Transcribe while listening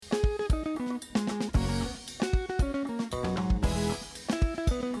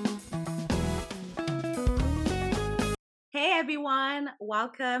everyone.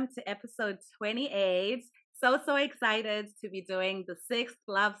 Welcome to episode 28. So excited to be doing the sixth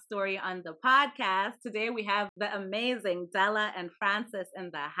love story on the podcast. Today we have the amazing Dela and Francis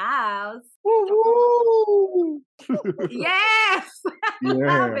in the house. Woo-hoo! Yes! I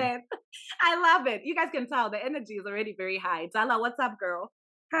love Yeah, it. I love it. You guys can tell the energy is already very high. Dela, what's up, girl?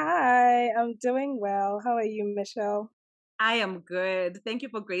 Hi, I'm doing well. How are you, Michelle? I am good. Thank you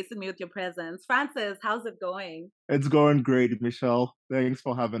for gracing me with your presence. Francis, how's it going? it's going great, Michelle. Thanks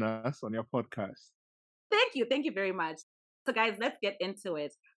for having us on your podcast. Thank you. Thank you very much. So, guys, let's get into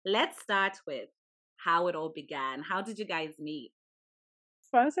it. Let's start with how it all began. How did you guys meet?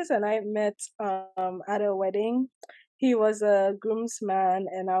 Francis and I met at a wedding. He was a groomsman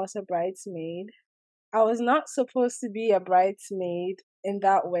and I was a bridesmaid. I was not supposed to be a bridesmaid in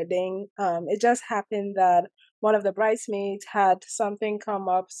that wedding. It just happened that one of the bridesmaids had something come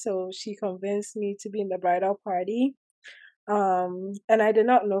up, so she convinced me to be in the bridal party. And I did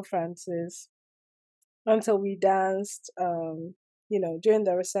not know Francis until we danced, during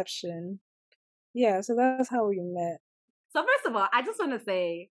the reception. Yeah, so that's how we met. So, first of all, I just want to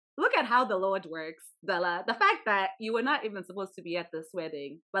say, look at how the Lord works, Dela. The fact that you were not even supposed to be at this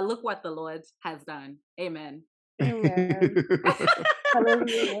wedding, but look what the Lord has done. Amen. Amen.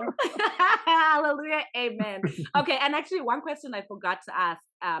 Hallelujah. Hallelujah. Amen. Okay. And actually, one question I forgot to ask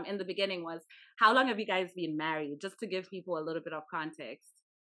in the beginning was, how long have you guys been married? Just to give people a little bit of context.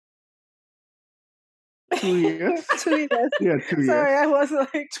 2 years? 2 years. Yeah, 2 Sorry, I years. was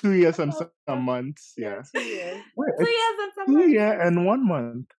like 2 years and some months. yeah, Yeah. 2 years. Wait, 2 it's years and some 2 months. years and 1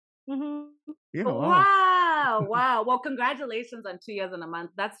 month. Mm-hmm. Yeah, wow. Wow. Well, congratulations on 2 years and a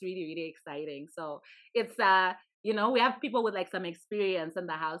month. That's really, really exciting. So it's we have people with like some experience in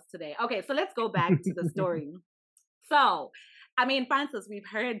the house today. Okay, so let's go back to the story. So, I mean, Francis, we've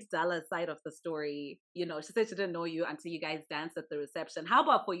heard Dela's side of the story. You know, she said she didn't know you until you guys danced at the reception. How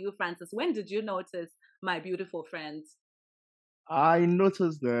about for you, Francis? When did you notice my beautiful friend? I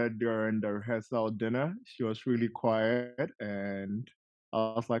noticed that during the rehearsal dinner, she was really quiet, and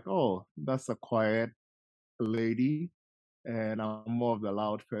I was like, oh, that's a quiet lady, and I'm more of the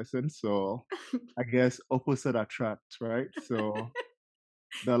loud person, so I guess opposite attracts, right? So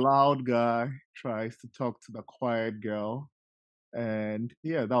the loud guy tries to talk to the quiet girl, and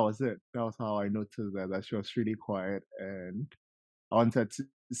yeah, that was it. That was how I noticed that she was really quiet, and I wanted to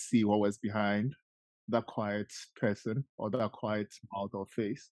see what was behind that quiet person or that quiet mouth or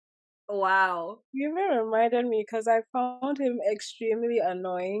face. Wow. You even reminded me because I found him extremely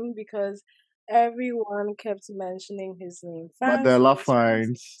annoying because everyone kept mentioning his name. But Dela Francis,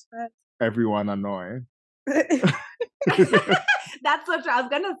 finds Francis, everyone annoying. Francis. That's so true. I was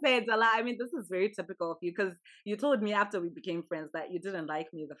gonna say, Dela, I mean, this is very typical of you because you told me after we became friends that you didn't like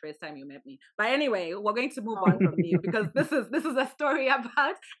me the first time you met me. But anyway, we're going to move on from you because this is a story about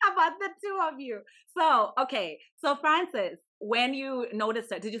the two of you. So, okay. So Francis, when you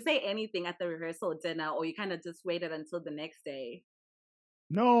noticed her, did you say anything at the rehearsal dinner or you kind of just waited until the next day?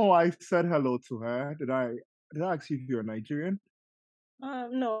 No, I said hello to her. Did I ask you if you're Nigerian?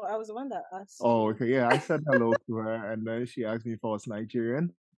 No, I was the one that asked Oh, you. okay. Yeah, I said hello to her, and then she asked me if I was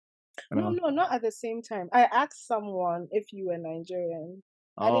Nigerian. And I No, was, no, not at the same time. I asked someone if you were Nigerian.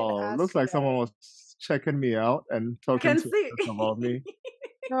 I didn't oh, ask looks like someone was checking me out and I talking can to see. us about me.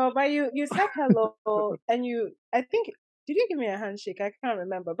 no, but you said hello and I think did you give me a handshake? I can't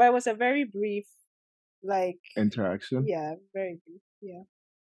remember. But it was a very brief, like Interaction. yeah, very brief. Yeah.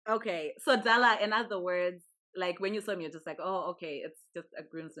 Okay. So Della, in other words, like when you saw me, you're just like, oh, okay, it's just a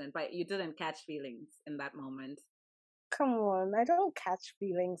groomsman, but you didn't catch feelings in that moment. Come on, I don't catch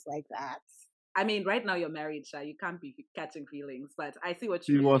feelings like that. I mean, right now you're married, Sha. You can't be catching feelings, but I see what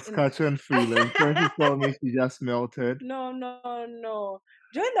you She mean. was catching feelings. When she saw me, she just melted. No, no, no.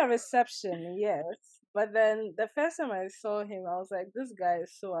 During the reception, yes. But then the first time I saw him, I was like, this guy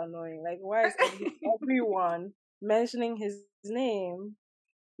is so annoying. Like, why is everyone mentioning his name?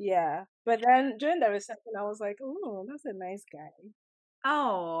 Yeah. But then during the reception, I was like, oh, that's a nice guy.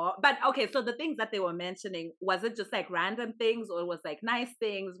 Oh, but okay. So the things that they were mentioning, was it just like random things or was like nice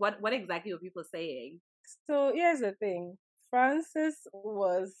things? What exactly were people saying? So here's the thing. Francis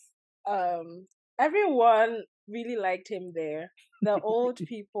was everyone really liked him there. The old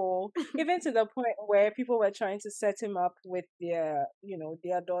people, even to the point where people were trying to set him up with their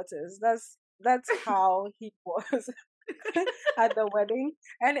daughters. That's how he was at the wedding.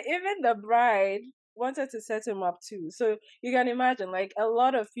 And even the bride wanted to set him up too. So you can imagine, like, a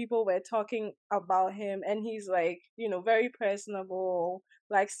lot of people were talking about him, and he's like, very personable,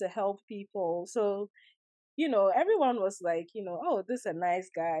 likes to help people. So everyone was like, oh, this is a nice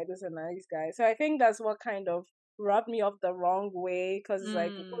guy, this is a nice guy. So I think that's what kind of rubbed me off the wrong way because it's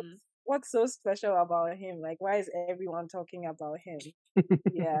like, Mm. what's so special about him? Like, why is everyone talking about him?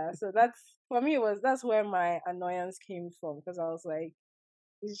 Yeah, so that's for me. That's where my annoyance came from because I was like,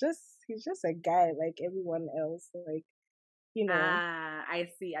 he's just a guy like everyone else. Like, you know. Ah, I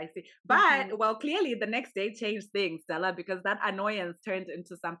see, I see. Mhm. But well, clearly the next day changed things, Stella, because that annoyance turned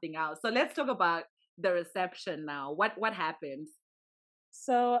into something else. So let's talk about the reception now. What happened?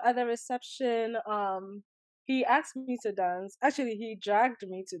 So at the reception, he asked me to dance. Actually, he dragged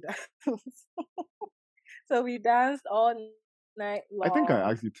me to dance. So we danced all night I think I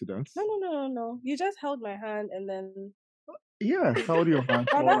long. asked you to No, dance. no, no, no, no. You just held my hand and then. Yeah, held your hand.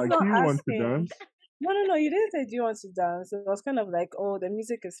 But So that's like, do not you want to asking. dance? No, no, no. You didn't say, "Do you want to dance?" It was kind of like, "Oh, the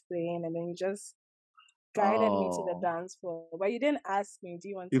music is playing," and then you just guided me to the Oh, dance floor. But you didn't ask me, "Do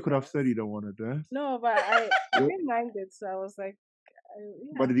you want you to could have said you dance?" don't want to dance. No, but I Wh- didn't mind it, so I was like,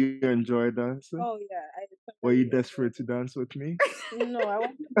 But yeah. did you enjoy dancing? Oh yeah, I Were thoroughly you enjoyed desperate to it. dance with me? No, I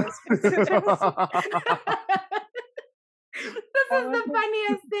wasn't desperate to dance. This I is the wasn't.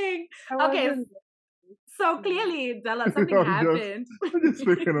 funniest thing. I Okay, wasn't. so No. clearly, Della, something I'm just, happened. I'm just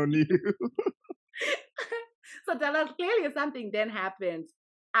picking on you. So Della, clearly something then happened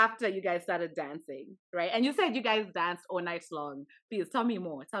after you guys started dancing, right? And you said you guys danced all night long. Please tell me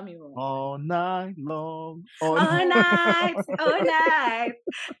more. Tell me more. All night long. All All No. night, all night,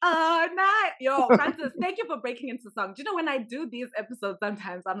 all night. Yo, Francis, thank you for breaking into song. Do you know when I do these episodes,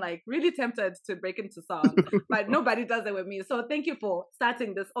 sometimes I'm like really tempted to break into song, but nobody does it with me. So thank you for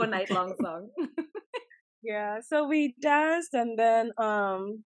starting this all night long song. Yeah. So we danced, and then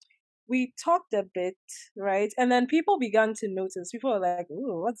we talked a bit, right? And then people began to notice. People were like,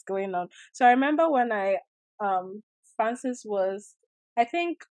 "Ooh, what's going on?" So I remember when Francis was, I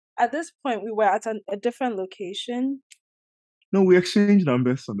think at this point we were at a different location. No, we exchanged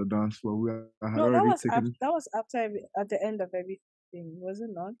numbers on the dance floor. I had No, that already was after taken. at the end of everything, was it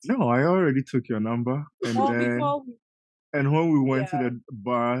not? No, I already took your number, and Or then before we, when we went to yeah. the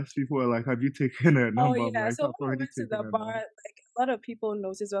bars, people were like, "Have you taken a Oh number?" I'm yeah. like, So "I've when we already went to taken the a bar, number." like a lot of people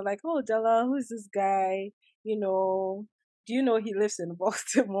noticed, were like, "Oh, Della, who's this guy? You know, do you know he lives in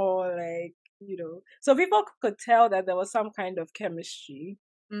Baltimore?" Like, so people could tell that there was some kind of chemistry.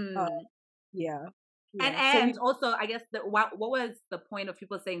 Uh, Mm. yeah, And yeah. So and also, I guess what was the point of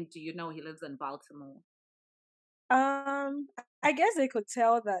people saying, "Do you know he lives in Baltimore?" I guess they could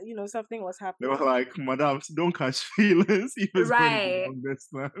tell that something was They were happening. like, "Madam, don't catch feelings if it's going to be Right. long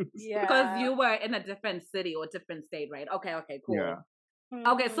distance." Because Yeah. you were in a different city or different state, right? Okay, okay, Yeah. cool.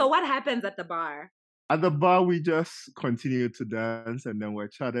 Okay, so Mhm. what happens at the bar? At the bar, we just continued to dance, and then we're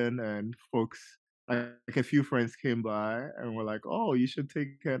chatting, and folks, like a few friends came by, and were like, "Oh, you should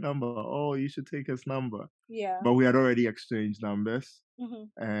take her number. Oh, you should take his number." Yeah. But we had already exchanged numbers, Hmm.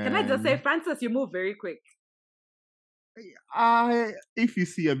 Can I just say, and Francis, you move very quick. if you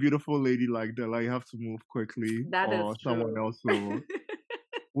see a beautiful lady like Dela, you have to move quickly, That is or someone true. else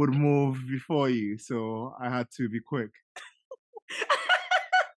would move before you. So I had to be quick.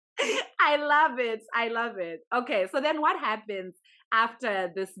 I love it. I love it. Okay, so then what happens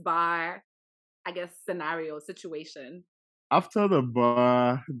after this bar, I guess, scenario situation? After the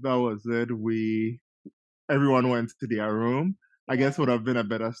bar, that was it. Everyone went to their room. I guess Yeah. would have been a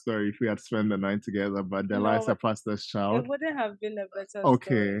better story if we had spent the night together, but Dela is No, a pastor's it child. wouldn't have been a better story.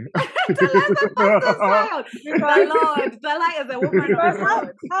 Okay. Della is a pastor's child. The Because Lord. Della is a woman of because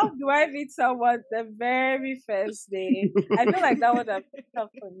God. how do I meet someone the very first day? I feel like that would have been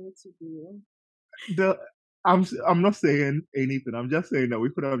tough for me to do. the I'm not saying anything. I'm just saying that we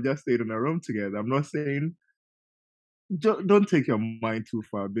could have just stayed in a room together. I'm not saying don't take your mind too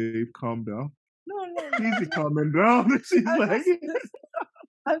far, babe. Calm down. No, no, no. Easy calming down. She's I'm like, just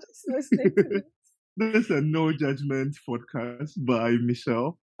I'm just listening to this. this is a no judgment podcast by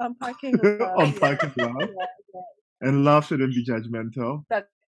Michelle Unpacking love. on Yeah, Parking Love. yeah, yeah. And love shouldn't be judgmental. That's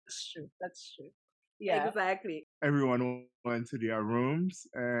true. That's true. Yeah. Exactly. Everyone went to their rooms,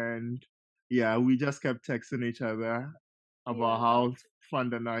 and yeah, we just kept texting each other about Yeah. how fun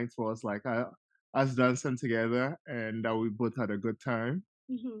the night was, like us dancing together, and that we both had a good time.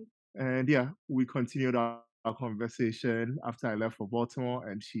 Hmm. And yeah, we continued our conversation after I left for Baltimore,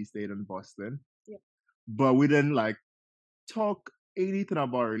 and she stayed in Boston. Yeah. But we didn't like talk anything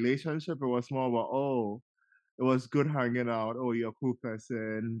about relationship. It was more about, oh, it was good hanging out. Oh, you're a cool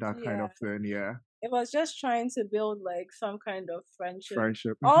person, that kind Yeah. of thing. Yeah, It was just trying to build like some kind of friendship.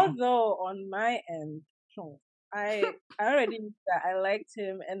 friendship. Although on my end, hmm, I already knew that I liked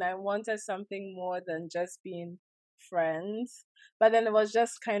him and I wanted something more than just being friends. But then it was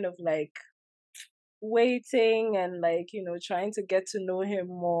just kind of like waiting and like, trying to get to know him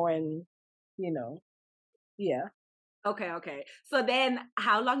more and you know, Yeah. Okay. So then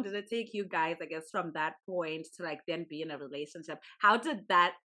how long did it take you guys, I guess, from that point to like then be in a relationship? How did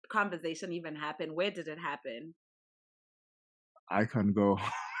that conversation even happen? Where did it happen? I can go.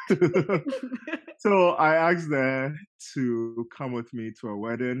 So I asked her to come with me to a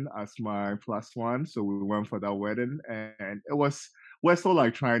wedding as my plus one. So we went for that wedding, and we're still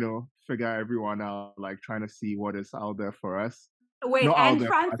like trying to figure everyone out, like trying to see what is out there for us. Wait, Not out and there,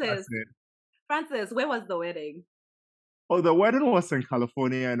 but as Francis, in, Francis, where was the wedding? oh, the wedding was in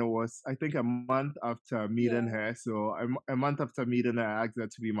California, and it was, I think, a month after meeting Yeah. her. So a month after meeting her, I asked her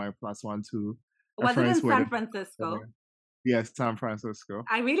to be my plus one to a Was it in friend's San wedding. Francisco? Yes, San Francisco.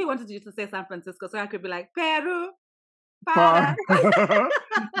 I really wanted you to say San Francisco so I could be like, Peru, For para.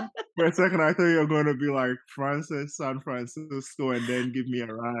 for a second, I thought you were going to be like Francis, San Francisco, and then give me a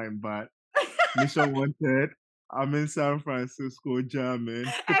rhyme. But Misha wanted, I'm in San Francisco, German.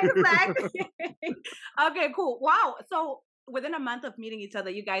 Exactly. Okay, cool. Wow. So within a month of meeting each other,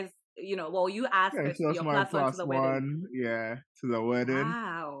 you guys, well, you asked Yeah, her she to be was your my plus one to plus the wedding. one, yeah, to the wedding.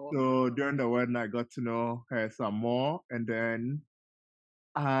 Wow. So during the wedding, I got to know her some more, and then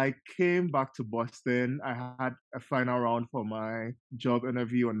I came back to Boston. I had a final round for my job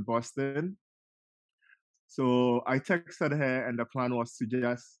interview in Boston. So I texted her, and the plan was to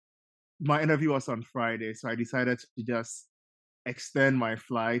just, my interview was on Friday. So I decided to just extend my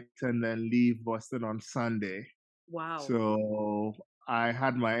flight and then leave Boston on Sunday. Wow. So I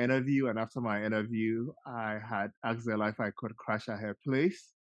had my interview, and after my interview, I had asked Dela if I could crash at her place.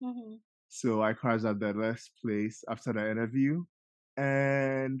 Mm-hmm. So I crashed at the rest place after the interview.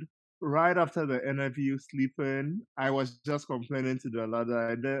 And right after the interview, sleeping, I was just complaining to the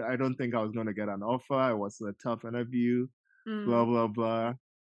ladder. I don't think I was going to get an offer. It was a tough interview, blah, Mm, blah, blah.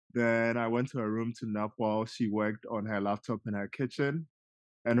 Then I went to her room to nap while she worked on her laptop in her kitchen.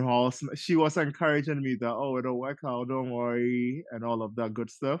 And whilst she was encouraging me that, oh, it'll work out, don't worry, and all of that good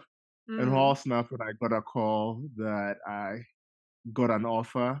stuff. And mm. while snapping, I got a call that I got an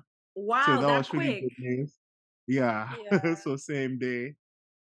offer. So Wow, that that was really quick. good news. Yeah. Yeah. So same day.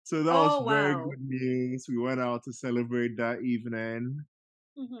 So that was Oh, very wow. good news. We went out to celebrate that evening.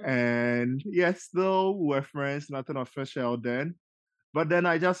 Mm-hmm. And yes, still we're friends, nothing official then. But then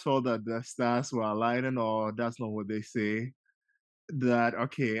I just felt that the stars were aligning, or that's not what they say. That,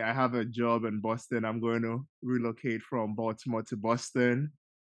 okay, I have a job in Boston. I'm going to relocate from Baltimore to Boston.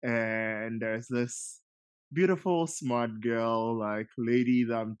 And there's this beautiful, smart girl, like lady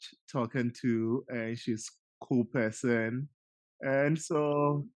that I'm talking to, and she's cool person. And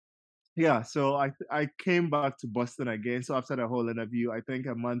so, yeah, so I came back to Boston again. So after the whole interview, I think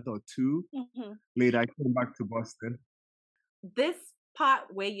a month or two Mm-hmm. later, I came back to Boston. This part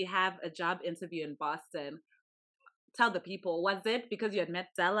where you have a job interview in Boston, tell the people, was it because you had met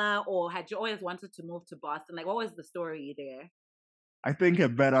Della or had you always wanted to move to Boston? Like, what was the story there? I think a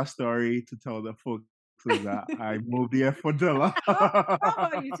better story to tell the folks is that I moved here for Dela. How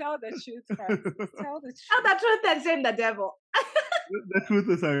about you tell the truth, Francis? Tell the Tell truth. the truth and shame the devil. The truth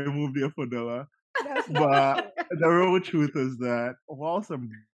is I moved here for Dela. That's not But true. the real truth is that whilst in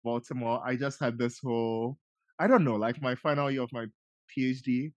Baltimore, I just had this whole, I don't know, like my final year of my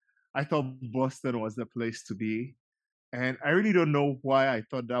PhD, I thought Boston was the place to be. And I really don't know why I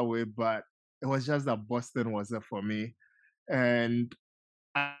thought that way, but it was just that Boston was it for me. And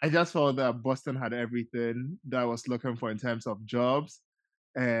I just felt that Boston had everything that I was looking for in terms of jobs.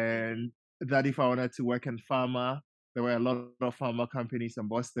 And that if I wanted to work in pharma, there were a lot of pharma companies in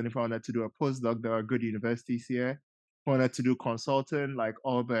Boston. If I wanted to do a postdoc, there are good universities here. If I wanted to do consulting, like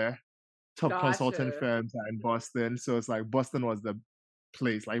all the top consulting Gotcha. firms are in Boston. So it's like Boston was the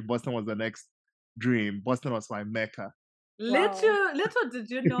place, like Boston was the next dream. Boston was my mecca. Wow. Little did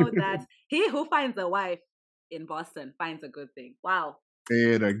you know that he who finds a wife in Boston finds a good thing. Wow.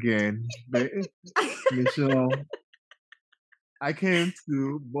 Say it again. Michelle, I came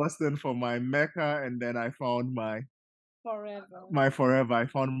to Boston for my mecca, and then I found Forever. my forever. I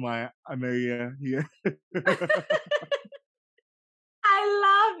found my Ameria here. I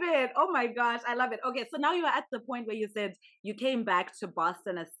love it. Oh my gosh, I love it. Okay, so now you're at the point where you said you came back to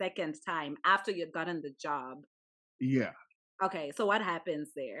Boston a second time after you'd gotten the job. Yeah. Okay, so what happens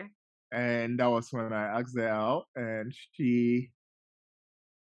there? And that was when I asked her out, and she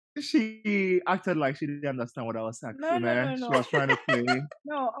acted like she didn't understand what I was No, asking no, her. no, She no. was trying to play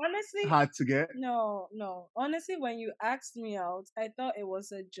No, honestly, hard to get no, no. Honestly, when you asked me out, I thought it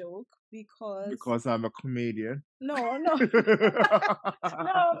was a joke because because I'm a comedian. no, no,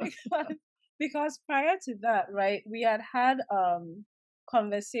 no, because prior to that, right, we had had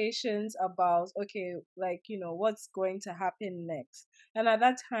conversations about, okay, like, what's going to happen next. And at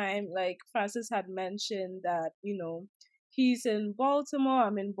that time, like Francis had mentioned that, he's in Baltimore,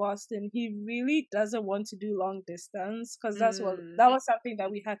 I'm in Boston. He really doesn't want to do long distance because Mm. that was something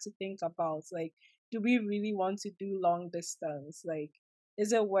that we had to think about. Like, do we really want to do long distance? Like,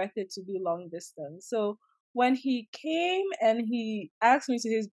 is it worth it to do long distance? So when he came and he asked me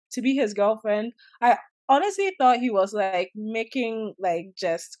to be his girlfriend, I honestly thought he was like making like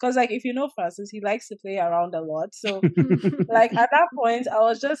jest, because like if you know Francis, he likes to play around a lot. So like at that point, I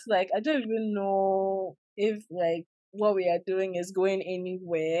was just like, I don't even know if like what we are doing is going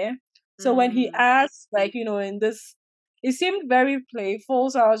anywhere. So when he Mm. asked, like, in this, it seemed very playful.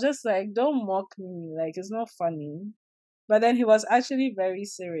 So I was just like, don't mock me. Like, it's not funny. But then he was actually very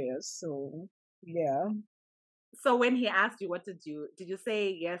serious. So yeah. So when he asked you, what did you say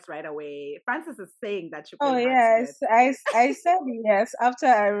yes right away? Francis is saying that you're Oh, playing hard to get. yes. I said yes after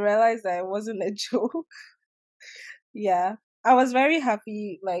I realized that it wasn't a joke. Yeah. I was very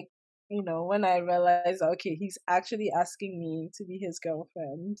happy, like, when I realized, okay, he's actually asking me to be his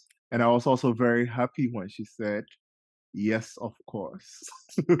girlfriend. And I was also very happy when she said, yes, of course.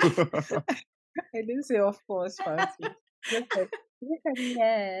 I didn't say, of course, Francis. Just said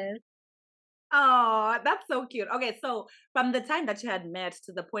yes. Oh, that's so cute. Okay, so from the time that you had met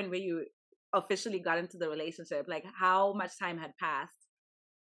to the point where you officially got into the relationship, like how much time had passed?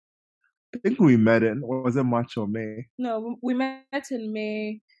 I think we met in, was it March or May? No, we met in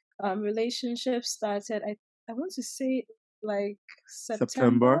May. Relationship started, I want to say, like September.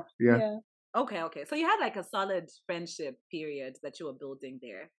 September? Yeah. Yeah. Okay. So you had like a solid friendship period that you were building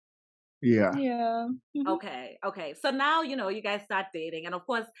there. Yeah. Yeah. Okay. So now, you guys start dating. And of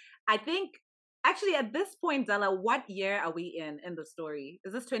course, I think actually at this point, Della, what year are we in the story?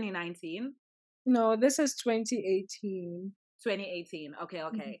 Is this 2019? No, this is 2018. 2018. Okay, Mhm.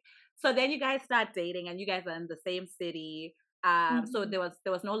 okay. So then you guys start dating and you guys are in the same city. So Mhm.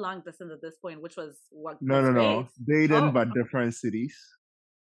 there was no long distance at this point, which was No, was no, great. no. Dating, Oh, but different cities.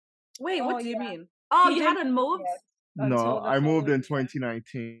 wait, Oh what do you yeah, mean? Oh, he you didn't hadn't move moved? yet No, until the I moved following in year.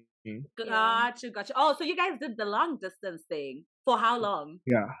 2019. Yeah. Gotcha. Oh, so you guys did the long distance thing. For how long?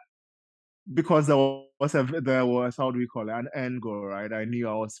 Yeah. Because there was, how do we call it, an end goal, right? I knew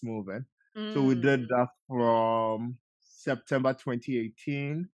I was moving. So we did Mm. that from September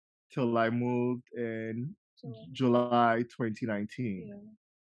 2018 till I moved in So July 2019.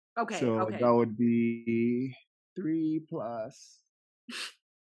 yeah. Okay, So that okay. would be 3 plus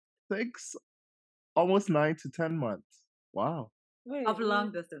 6, almost 9 to 10 months. Wow. Wait, Of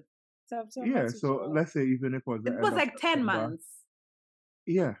long distance. September Yeah. to So July. let's say even if it was the It end was of like 10 September, months.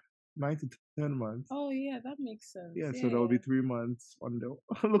 yeah, 9 to 10 months. Oh yeah, that makes sense. Yeah, so that would Yeah, be 3 months on the.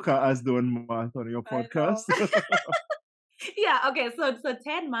 Look at us doing math on your I podcast. know. Yeah, okay. So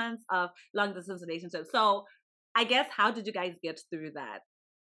 10 months of long distance relationship. So I guess how did you guys get through that?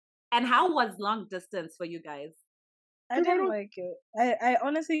 And how was long distance for you guys? I Because I didn't don't like it. I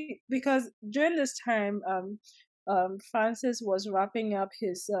honestly, because during this time, Francis was wrapping up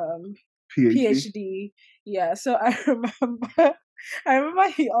his PhD. PhD. Yeah, so I remember,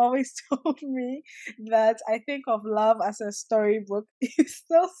 he always told me that I think of love as a storybook. He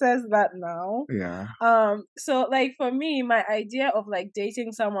still says that now. Yeah. So like for me, my idea of like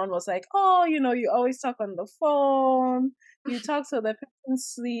dating someone was like, oh, you always talk on the phone, you talk till the person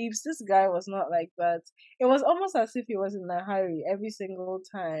sleeps. This guy was not like that. It was almost as if he was in a hurry every single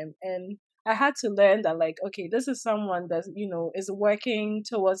time. And I had to learn that, like, okay, this is someone that, is working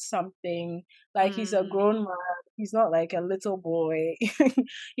towards something. Like, he's a Mm, grown man. He's not like a little boy,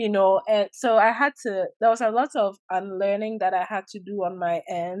 And so there was a lot of unlearning that I had to do on my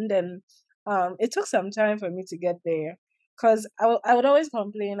end. And it took some time for me to get there. Because I would always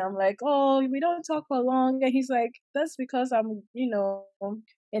complain. I'm like, oh, we don't talk for long. And he's like, that's because I'm,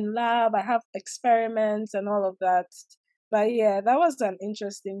 in lab. I have experiments and all of that. But yeah, that was an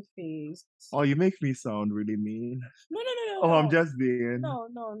interesting phase. Oh, you make me sound really mean. No, no, no, no, Oh, I'm no. just being No,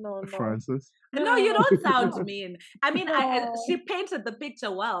 no, no, no. Francis. No, no, no, you no. don't sound No. mean. I mean, No. she painted the picture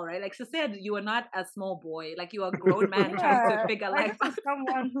well, right? Like she said, you were not a small boy, like you were a grown man trying to Yeah. figure Like, life this out. is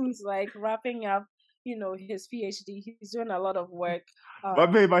someone who's like wrapping up, his PhD. He's doing a lot of work.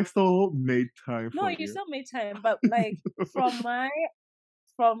 But babe, I still made time No, for you you. still made time, but like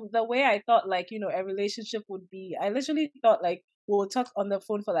from the way I thought, like, a relationship would be, I literally thought like we'll talk on the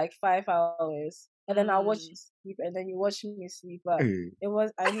phone for like 5 hours, and then I'll watch you Mm. sleep, and then you watch me sleep. But Hey, it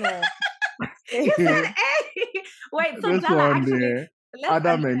was, I know. You said, hey, wait. So this Della, one actually, there, let's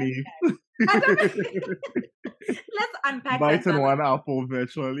Adam and unpack. Eve, Adam, let's unpack that, biting Della. one apple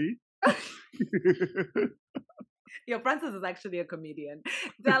virtually. Your Francis is actually a comedian.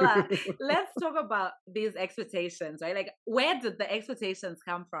 Dela, let's talk about these expectations, right? Like, where did the expectations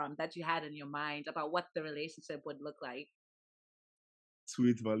come from that you had in your mind about what the relationship would look like?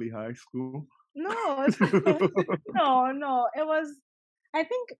 Sweet Valley High School. No, no. It was, I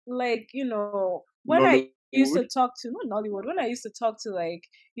think, like, when I used to Nollywood. talk to, not Nollywood, when I used to talk to, like,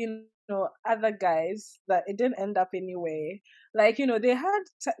 other guys that it didn't end up anyway. Like, they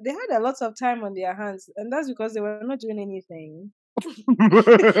had a lot of time on their hands, and that's because they were not doing anything.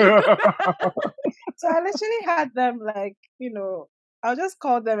 So I literally had them, like, I'll just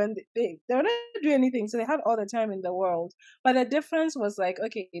call them, and they were not doing anything. So they had all the time in the world. But the difference was like,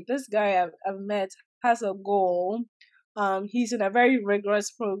 okay, this guy I've met has a goal. He's in a very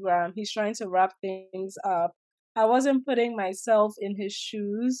rigorous program. He's trying to wrap things up. I wasn't putting myself in his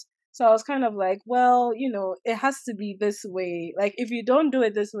shoes. So I was kind of like, well, it has to be this way. Like, if you don't do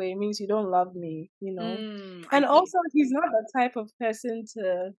it this way, it means you don't love me. I And see. also, he's not the type of person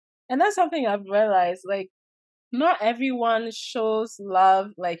and that's something I've realized. Like, not everyone shows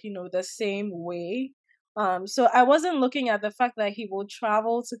love, like, the same way. So I wasn't looking at the fact that he will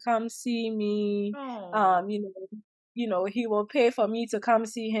travel to come see me. Oh. He will pay for me to come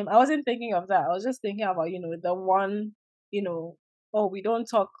see him. I wasn't thinking of that. I was just thinking about, the one, you know, oh, we don't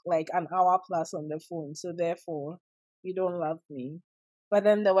talk like an hour plus on the phone, so therefore you don't love me. But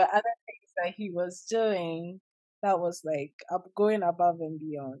then there were other things that he was doing that was like going above and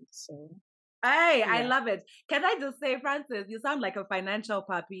beyond. So Hey, I yeah. love it. Can I just say, Francis, you sound like a financial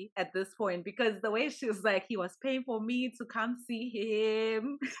puppy at this point because the way she's like, he was paying for me to come see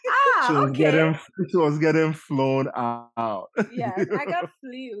him. she Ah, was okay. getting she was getting flown out. Yes, I got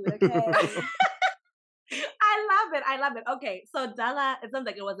flew, okay. I love it. I love it. Okay, so Della, it sounds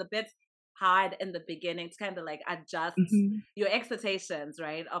like it was a bit hard in the beginning to kind of like adjust Mhm. your expectations,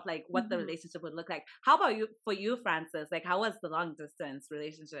 right, of like what the Mhm. relationship would look like. How about you, for you, Francis? Like, how was the long distance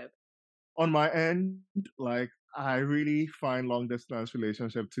relationship? On my end, like I really find long distance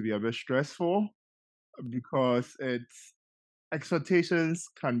relationship to be a bit stressful because it's expectations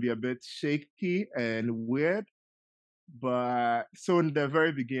can be a bit shaky and weird. But so in the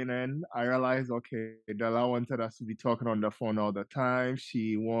very beginning, I realized okay, Della wanted us to be talking on the phone all the time.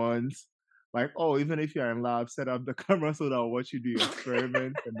 She wants like, oh, even if you're in lab, set up the camera so that I'll watch you do your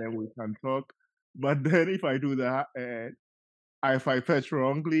experiments and then we can talk. But then if I do that and if I fetch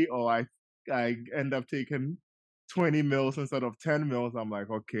wrongly or I end up taking 20 mils instead of 10 mils, I'm like,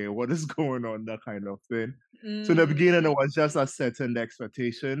 okay, what is going on? That kind of thing. So in the beginning, it Mm, was just us setting the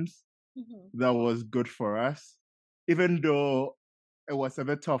expectations Mhm. that was good for us, even though it was a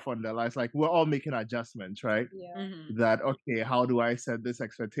bit tough on the lives. Like we're all making adjustments, right? Yeah. mm-hmm, That okay, how do I set this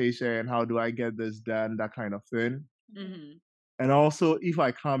expectation? How do I get this done? That kind of thing. Mhm. mm-hmm, And also, if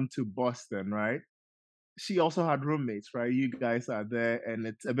I come to Boston, right? She also had roommates, right? You guys are there, and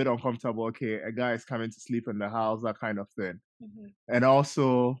it's a bit uncomfortable. Okay, a guy is coming to sleep in the house, that kind of thing. Mhm. And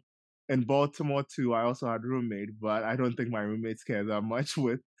also in Baltimore too, I also had roommate, but I don't think my roommates care that much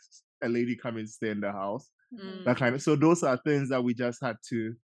with a lady coming to stay in the house. Mhm. That kind of so those are things that we just had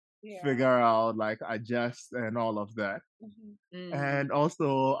to Yeah. figure out, like adjust and all of that. Mhm. mm, And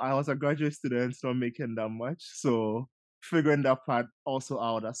also I was a graduate student, so not making that much. So figuring that part also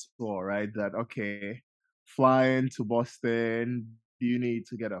out as well, right? That okay, flying to Boston, do you need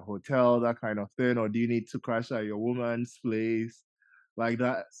to get a hotel, that kind of thing, or do you need to crash at your woman's place? Like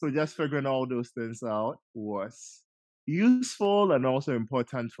that. So just figuring all those things out was useful and also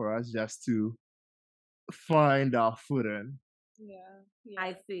important for us just to find our footing. Yeah. I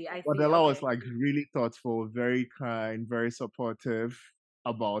Yeah. see. I But see. Della was Okay. like really thoughtful, very kind, very supportive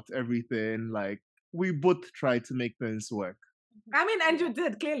about everything. Like we both tried to make things work. Mhm. I mean, and Yeah. you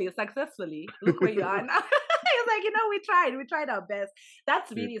did clearly successfully. Look where you are now. It's like, we tried our best.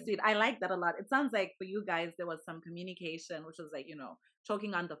 That's Yeah. really sweet. I like that a lot. It sounds like for you guys, there was some communication, which was like,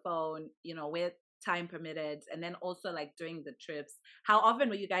 talking on the phone, where time permitted, and then also like during the trips. How often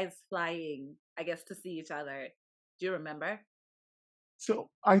were you guys flying, I guess, to see each other? Do you remember? So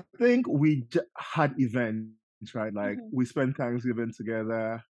I think we had events, right? Like Mhm. we spent Thanksgiving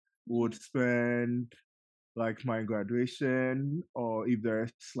together. We would Mhm. spend like my graduation, or if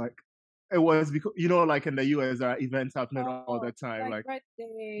there's like it was because like in the US there are events happening all Oh, the time, like like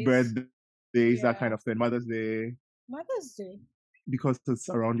birthdays. birthdays, that Yeah. kind of thing, Mother's Day, Mother's Day. because it's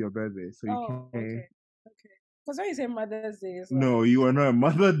around your birthday, so you Oh, can. okay. Okay. Because when you say Mother's Day, it's like, No, you were not a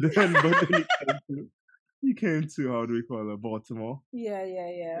mother then, but then you came to how do we call it, Baltimore? yeah, yeah,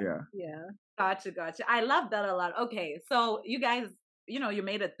 yeah, Yeah. yeah. Gotcha, gotcha. I love that a lot. Okay, so you guys, you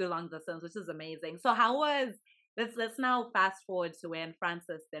made it through long distance, which is amazing. So how was let's now fast forward to when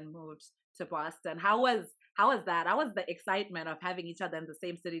Francis then moved to Boston. How How was that? How was the excitement of having each other in the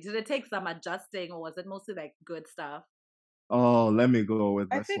same city? Did it take some adjusting, or was it mostly like good stuff? Oh, let me go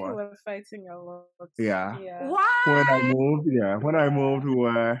with I this think we one. were fighting a lot. Yeah. Yeah. When I What? moved, when I moved,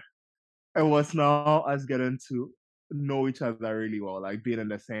 Yeah. it was now us getting to know each other really well, like being in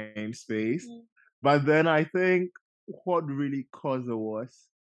the same space. Mm. But then I think what really caused it was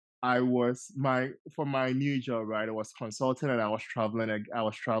for my new job, right? I was consulting and I was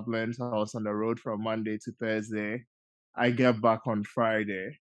traveling. So I was on the road from Monday to Thursday. I get back on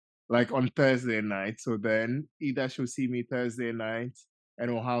Friday, like on Thursday night. So then either she'll see me Thursday night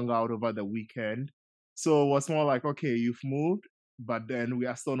and we'll hang out over the weekend. So it was more like, okay, you've moved, but then we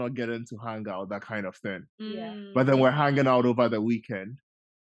are still not getting to hang out, that kind of thing. Yeah. But then we're Mm. hanging out over the weekend.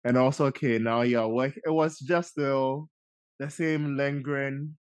 And also, okay, now you're work. It was just still the same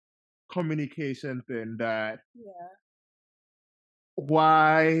lingering communication thing that Yeah.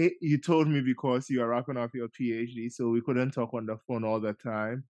 why you told me because you are wrapping up your PhD, so we couldn't talk on the phone all the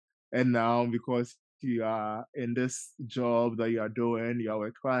time. And now because you are in this job that you are doing, you're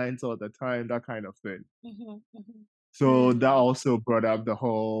with clients all the time, that kind of thing. Mhm. Mhm. So that Mm. also brought up the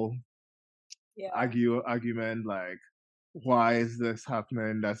whole Yeah. argument like, why is this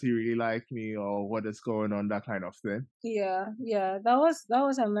happening? Does he really like me or what is going on? That kind of thing. Yeah. Yeah. That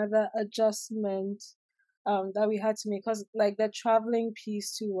was another adjustment that we had to make, because like the traveling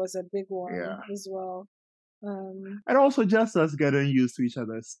piece too was a big one Yeah. as well. Um And also just us getting used to each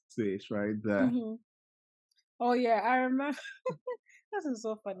other's space, right? There. mhm. Oh yeah, I remember. This is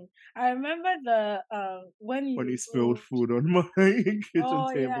so funny. I remember the when When he you spilled moved. food on my kitchen Oh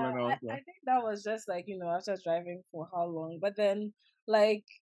table yeah, and I was I like, think that was just like, after driving for how long, but then like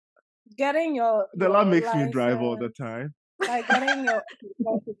getting Dela your makes me drive all the license, time. like getting your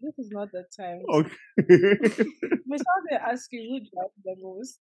license. This is not the time to. Okay. Michelle, they ask you who drives the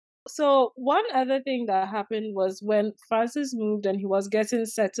most. So one other thing that happened was when Francis moved and he was getting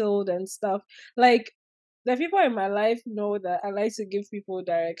settled and stuff. Like the people in my life know that I like to give people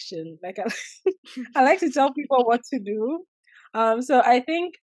direction. Like I like to tell people what to do. So I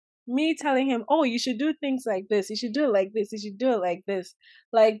think me telling him, "Oh, you should do things like this. You should do it like this. You should do it like this."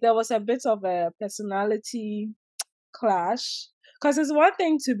 Like there was a bit of a personality clash, because it's one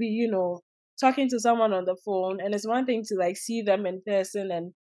thing to be, talking to someone on the phone, and it's one thing to like see them in person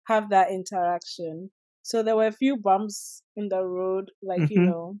and have that interaction. So there were a few bumps in the road, like,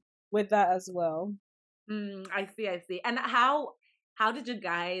 Mhm. with that as well. I see, I see. And how did you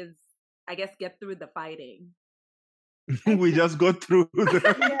guys, I guess, get through the fighting? I We think, just go through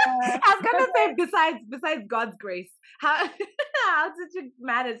the yeah, I was because gonna say besides God's grace, how how did you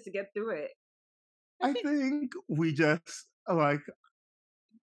manage to get through it? I I think, think we just like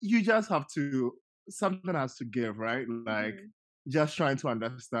you just have to something has to give, right? Like mhm, just trying to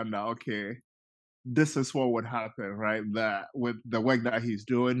understand that okay, this is what would happen, right? That with the work that he's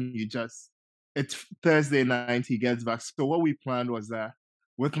doing, it's Thursday night, he gets back. So what we planned was that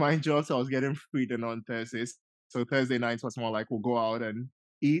with my jobs, I was getting freed in on Thursdays. So Thursday night was more like we'll go out and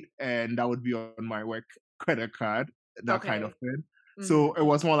eat, and that would be on my work credit card, that kind of Okay. thing. So Mm-hmm. it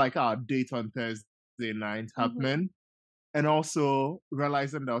was more like our date on Thursday night mhm, happening. And also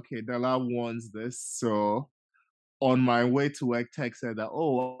realizing that okay, Della wants this. So on my way to work texted that,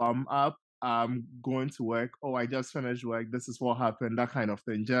 oh, I'm up, I'm going to work. Oh, I just finished work. This is what happened. That kind of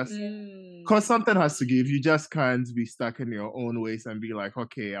thing. Just yeah, because Mm. something has to give. You just can't be stuck in your own ways and be like,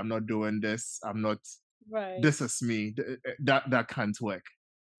 okay, I'm not doing this. I'm not. right, This is me. That can't work.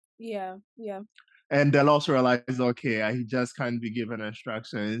 yeah, yeah, And they'll also realize, okay, I just can't be given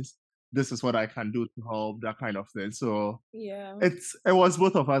instructions. This is what I can do to help. That kind of thing. So yeah, it was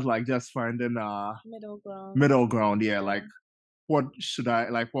both of us like just finding a middle ground, middle ground. Yeah, yeah, like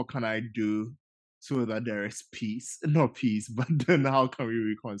what can I do so that there is peace? Not peace, but then how can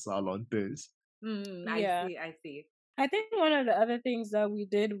we reconcile on this? I yeah. see, I see. I think one of the other things that we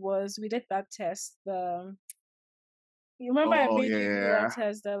did was we did that test. You remember I Oh made you do that yeah,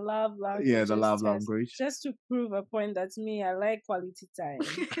 test, the love yeah, the languages love test, language. just to prove a point that me, I like quality time.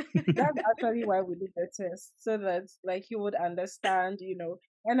 That's actually why we did the test, so that like he would understand,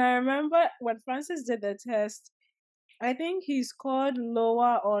 And I remember when Francis did the test, I think he scored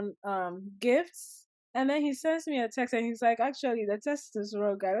lower on gifts. And then he sends me a text and he's like, actually, the test is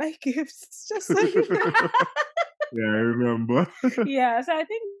wrong. I like gifts. Just so you know. Yeah, I remember. Yeah, so I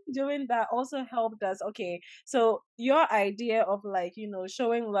think doing that also helped us. Okay, so your idea of like,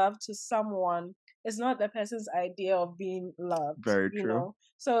 showing love to someone is not the person's idea of being Very true.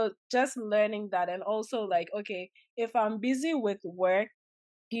 So just learning that, and also like, okay, if I'm busy with work,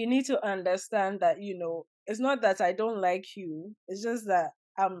 you need to understand that, it's not that I don't like you, it's just that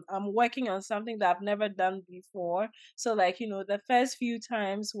I'm working on something that I've never done before. So like, the first few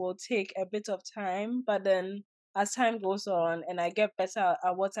times will take a bit of time, but then as time goes on and I get better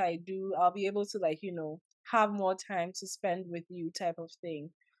at what I do, I'll be able to like, have more time to spend with you type of thing.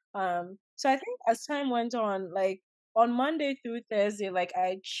 So I think as time went on, like on Monday through Thursday, like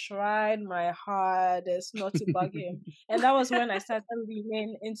I tried my hardest not to bug him. And that was when I started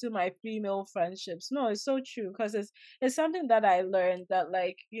leaning into my female friendships. No, it's so true because it's something that I learned that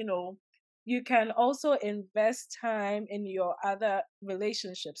like, you can also invest time in your other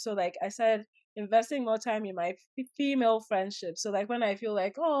relationships. So like I said, investing more time in my female friendships. So like when I feel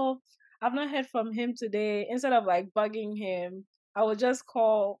like, oh, I've not heard from him today, instead of like bugging him, I would just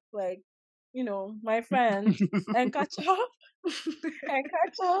call like, my friends and catch up and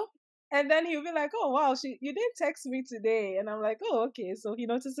catch up. And then he'll be like, "Oh wow, you didn't text me today," and I'm like, "Oh okay." So he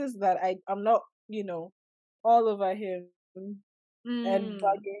notices that I'm not, all over him and Mm.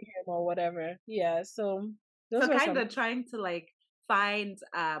 bugging him or whatever. Yeah. So those So were kind some. of trying to like find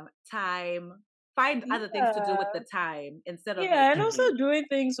time, find other things to do with Yeah, the time instead of like yeah, and also keeping. doing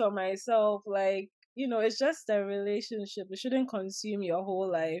things for myself, like. It's just a relationship. It shouldn't consume your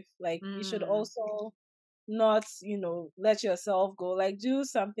whole life. Like, you should Mm. also not let yourself go, like do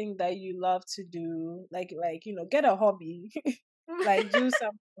something that you love to do, like get a hobby, like do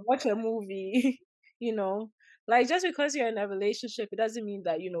something, watch a movie, you know like just because you're in a relationship, it doesn't mean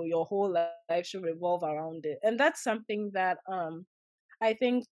that your whole life should revolve around it. And that's something that I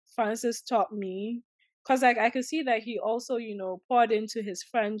think Francis taught me, because like I could see that he also, poured into his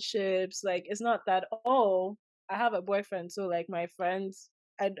friendships. Like it's not that, oh, I have a boyfriend, so like my friends,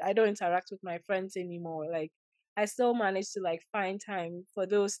 I don't interact with my friends anymore. Like I still manage to like find time for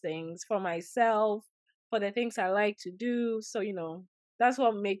those things, for myself, for the things I like to do. So, that's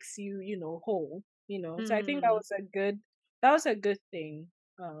what makes you, whole. So I think that Mm. was a good thing,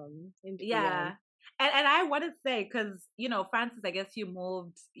 in the end. Yeah. And I want to say, because, Francis, I guess you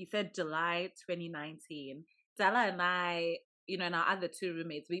moved, you said July 2019. Della and I, and our other two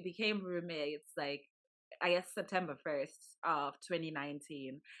roommates, we became roommates like, I guess September 1st of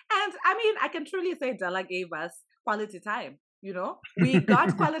 2019. And I mean, I can truly say Della gave us quality time. We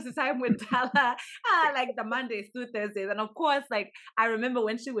got quality time with Della, like the Mondays through Thursdays. And of course, like, I remember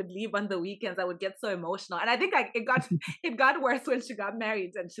when she would leave on the weekends, I would get so emotional. And I think like it got worse when she got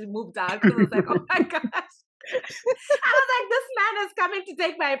married and she moved out because I was like, oh my gosh. I was like, this man is coming to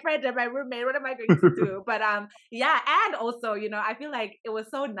take my friend and my roommate. What am I going to do? But yeah, and also, I feel like it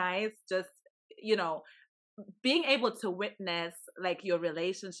was so nice just, you know, being able to witness like your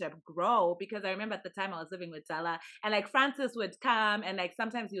relationship grow, because I remember at the time I was living with Della, and like Francis would come and like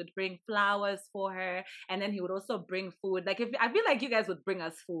sometimes he would bring flowers for her, and then he would also bring food. Like if I feel like you guys would bring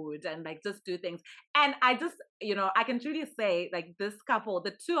us food and like just do things. And I just, I can truly say like this couple,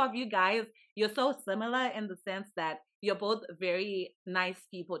 the two of you guys, you're so similar in the sense that you're both very nice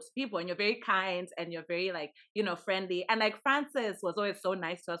people to people, and you're very kind, and you're very like, friendly. And like Francis was always so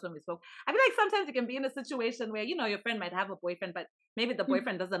nice to us when we spoke. I feel like sometimes you can be in a situation where, your friend might have a boyfriend, but maybe the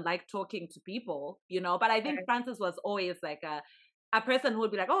boyfriend doesn't like talking to people, But I think Right. Francis was always like a person who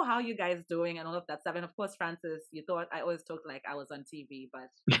would be like, oh, how are you guys doing? And all of that stuff. And of course, Francis, you thought I always talked like I was on TV, but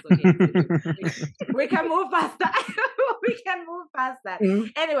it's okay. We can move past that. We can move past that.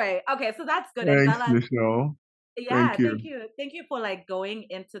 Anyway, okay, so that's good. And Thanks, Della, Michelle. yeah, Thank you. thank you. Thank you for like going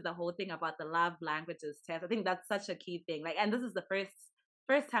into the whole thing about the love languages test. I think that's such a key thing. Like, and this is the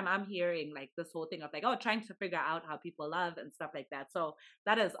first time I'm hearing like this whole thing of like, oh, trying to figure out how people love and stuff like that. So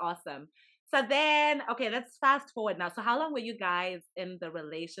that is awesome. So then, okay, let's fast forward now. So how long were you guys in the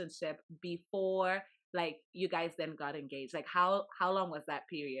relationship before like you guys then got engaged? Like how long was that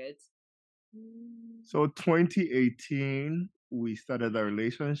period? So 2018, we started a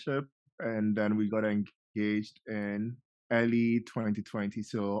relationship and then we got engaged in early 2020.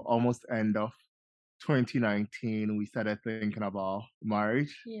 So almost end of 2019, we started thinking about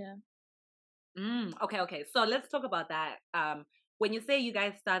marriage. Yeah. Okay. So let's talk about that. When you say you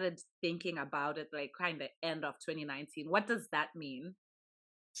guys started thinking about it, like kind of end of 2019, what does that mean?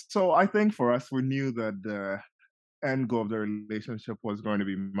 So I think for us, we knew that the end goal of the relationship was going to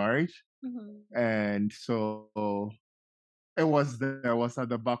be marriage. Hmm. And so it was at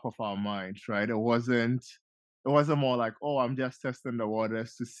the back of our minds, right? It wasn't more like, oh, I'm just testing the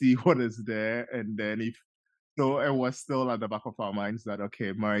waters to see what is there. And then if so, it was still at the back of our minds that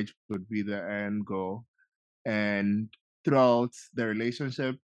okay, marriage would be the end goal. And throughout the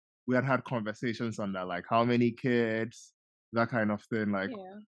relationship, we had conversations on that, like how many kids, that kind of thing, like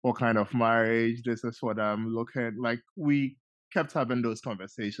Yeah. what kind of marriage, this is what I'm looking like. We kept having those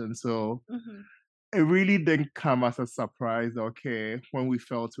conversations. So Hmm. it really didn't come as a surprise. Okay, when we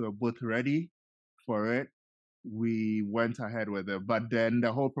felt we were both ready for it, we went ahead with it. But then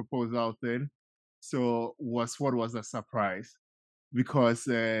the whole proposal thing, so was what was a surprise because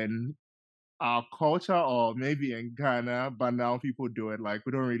in our culture, or maybe in Ghana, but now people do it. Like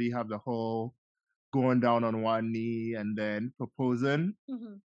we don't really have the whole going down on one knee and then proposing.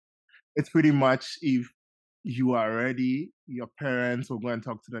 Mm-hmm. It's pretty much if you are ready, your parents will go and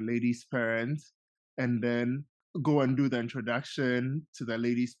talk to the lady's parents and then go and do the introduction to the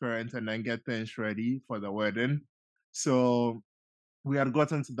lady's parents and then get things ready for the wedding. So we had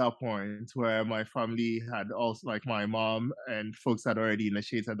gotten to that point where my family had also, like my mom and folks had already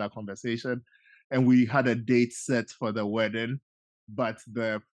initiated that conversation. And we had a date set for the wedding, but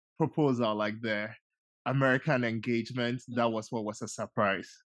the proposal, like the American engagement, that was what was a surprise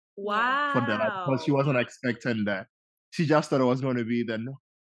Yeah. for Dela because she Wow. wasn't expecting that. She just thought it was going to be the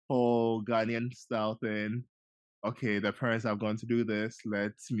whole Ghanaian style thing. Okay, the parents are going to do this.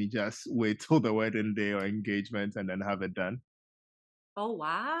 Let me just wait till the wedding day or engagement and then have it done. Oh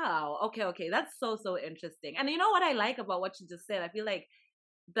wow. Okay, okay. That's so interesting. And you know what I like about what you just said? I feel like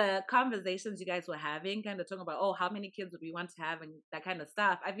the conversations you guys were having, kind of talking about, oh, how many kids would we want to have and that kind of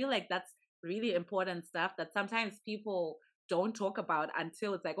stuff. I feel like that's really important stuff that sometimes people don't talk about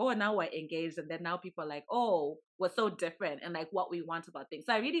until it's like, oh, now we're engaged. And then now people are like, oh, we're so different and like what we want about things.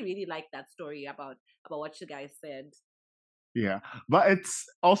 So I really like that story about what you guys said. Yeah, but it's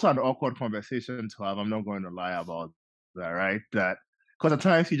also an awkward conversation to have. I'm not going to lie about that, right? That because at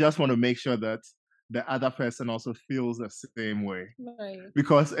times you just want to make sure that the other person also feels the same way. Right.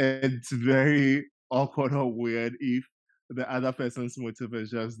 Because it's very awkward or weird if the other person's motive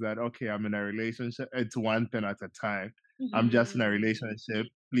is just that, okay, I'm in a relationship. It's one thing at a time. I'm Mm-hmm. just in a Mm. relationship.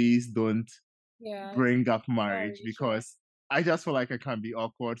 Please don't Yeah. bring up marriage Marriage. Yeah. because I just feel like it can be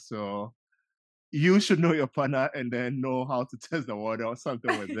awkward. So you should know your partner and then know how to test the water or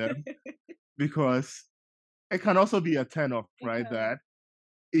something with them because it can also be a turn off, It right? can. That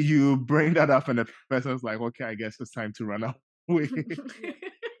you bring that up and the person's like, okay, I guess it's time to run away.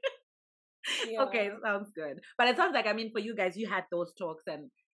 Yeah. Okay, Yeah. sounds good. But it sounds like, I mean, for you guys, you had those talks and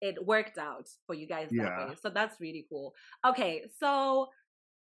it worked out for you guys that Yeah. way. So that's really cool. Okay, so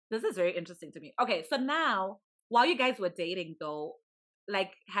this is very interesting to me. Okay, so now while you guys were dating, though,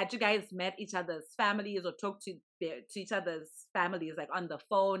 like, had you guys met each other's families or talked to each other's families like on the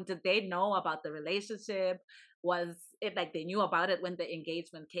phone? Did they know about the relationship? Was it like they knew about it when the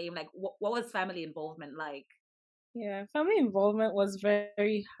engagement came? Like, what was family involvement like? Yeah. Family involvement was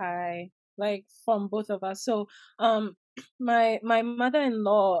very high, like from both of us. So, um, my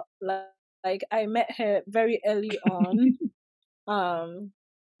mother-in-law, like I met her very early on. Um,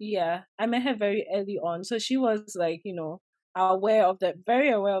 yeah, I met her very early on. So she was like, very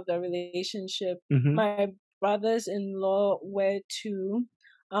aware of the relationship. Hmm. My brothers-in-law were too.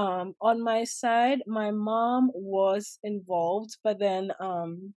 On my side, my mom was involved, but then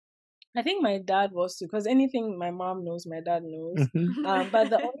I think my dad was too, because anything my mom knows, my dad knows. Hmm. But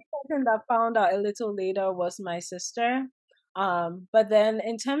the only person that found out a little later was my sister. But then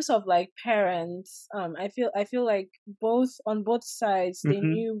in terms of like parents, I feel like both sides they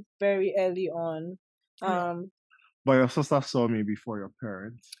Hmm. knew very early on. Yeah. Um, But your sister saw me before your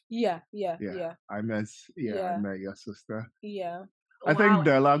parents. yeah, yeah, Yeah. yeah, I yeah, met your sister. yeah, I think Wow.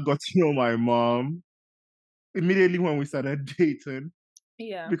 Della got to know my mom immediately when we started dating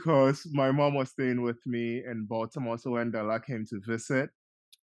yeah. because my mom was staying with me in Baltimore. So when Della came to visit,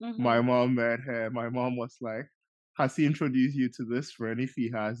 my Mhm. mom met her. My mom was like, has he introduced you to this friend? If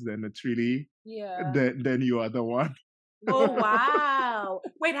he has, then it's really, Yeah, then you are the one. Oh yeah, wow.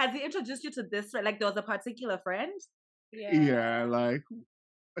 Wait, has he introduced you to this friend? Like there was a particular friend? Yeah, yeah. like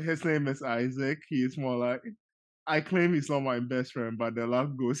his name is Isaac. He's more like, I claim he's not my best friend, but the laugh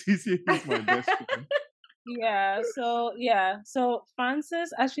goes, he's my best friend. So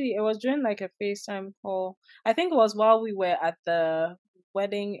Francis, actually it was during like a FaceTime call. I think it was while we were at the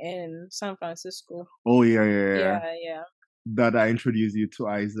wedding in San Francisco. Oh yeah. Yeah, yeah. That I introduced you to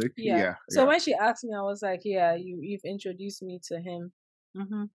Isaac. Yeah. Yeah, So yeah. when she asked me, I was like, yeah, you've introduced me to him.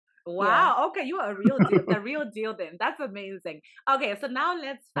 Mhm. Yeah. Wow. Okay, you are a real deal. The real deal then. That's amazing. Okay, so now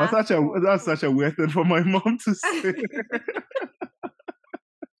let's That's fast such a forward. that's such a weird thing for my mom to say.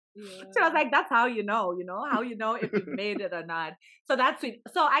 So I was Yeah. like, that's how how you know if you've made it or not. So that's sweet.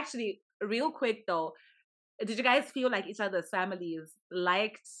 So actually, real quick though, did you guys feel like each other's families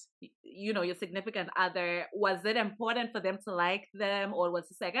liked, your significant other? Was it important for them to like them, or was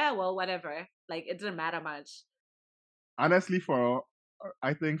it like, well, whatever? Like it didn't matter much. Honestly,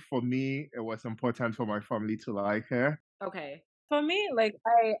 I think for me, it was important for my family to like her. Okay. for me, like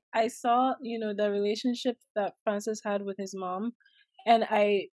I saw, the relationship that Francis had with his mom, and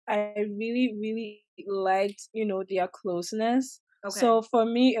I really really liked, their closeness. So Okay. for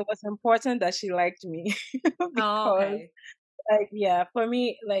me, it was important that she liked me Oh, because, okay. like, yeah, for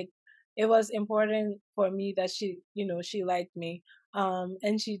me, like, it was important for me that she liked me,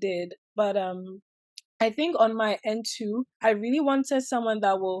 and she did. But I think on my end too, I really wanted someone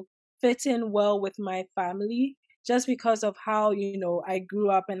that will fit in well with my family just because of how, I grew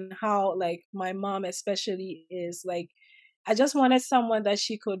up and how, like, my mom especially is. Like, I just wanted someone that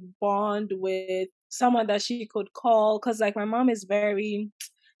she could bond with, someone that she could call. Cause, like, my mom is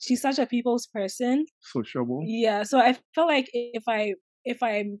she's such a people's person. Sociable. Yeah. So I felt like if I,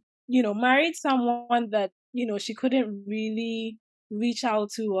 married someone that, she couldn't really reach out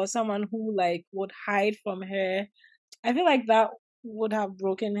to, or someone who, like, would hide from her, I feel like that would have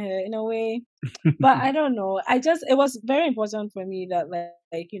broken her in a way. But I don't know. It was very important for me that,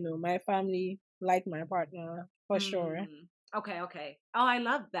 like, my family liked my partner for sure. Mm. Okay, okay. Oh, I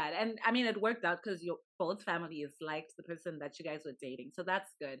love that. And I mean, it worked out because your both families liked the person that you guys were dating. So that's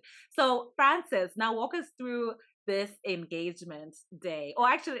good. So, Francis, now walk us through this engagement day. Or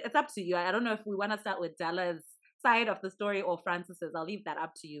actually, it's up to you. I don't know if we want to start with Della's side of the story or Francis's. I'll leave that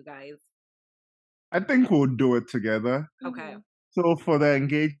up to you guys. I think we'll do it together. Okay. Hmm. So for the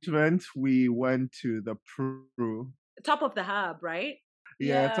engagement, we went to the Peru. Top of the hub, right?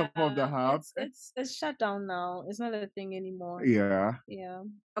 Yeah, Yeah, top of the hub. it's shut down now. It's not a thing anymore. Yeah. Yeah.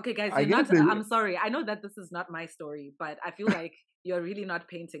 Okay, guys, I you're guess not. they I'm sorry. I know that this is not my story, but I feel like you're really not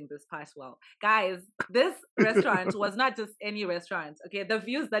painting this part well. Guys, this restaurant was not just any restaurant. Okay, the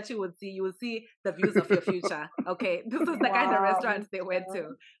views that you will see the views of your future. Okay, this is the kind of Wow. restaurant they went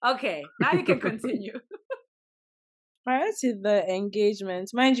to. Okay, now you can continue. Prior to the engagement,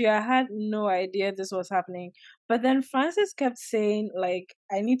 mind you, I had no idea this was happening. But then Francis kept saying, like,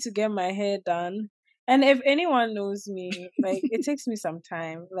 I need to get my hair done. And if anyone knows me, like, it takes me some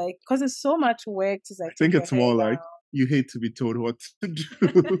time, like, because it's so much work to, I like, think take your it's hair more like down. you hate to be told what to do.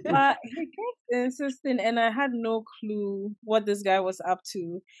 But he kept insisting, and I had no clue what this guy was up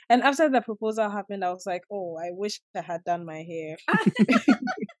to. And after the proposal happened, I was like, oh, I wish I had done my hair.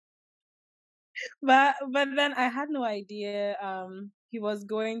 But then I had no idea he was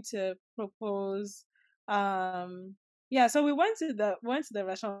going to propose. um yeah, so we went to the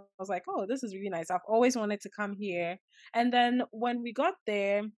restaurant. I was like, oh, this is really nice. I've always wanted to come here. And then when we got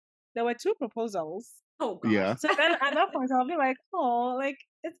there were two proposals. Oh gosh. Yeah, So then at that point I'll be like, oh, like,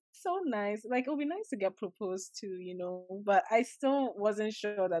 it's so nice. Like, it would be nice to get proposed to, but I still wasn't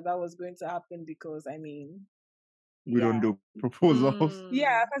sure that that was going to happen because, I mean, we don't yeah. do proposals.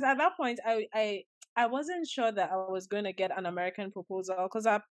 Yeah, Mm, because at that point, I wasn't sure that I was going to get an American proposal because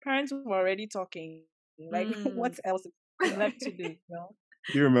our parents were already talking. Like, what mm. else is left to do?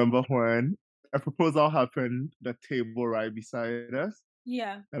 Do you remember when a proposal happened, the table right beside us?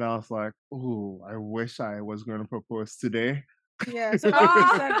 Yeah, And I was like, oh, I wish I was going to propose today. yeah. So when he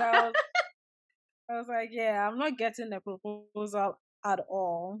Ah, said that, I was like, yeah, I'm not getting a proposal at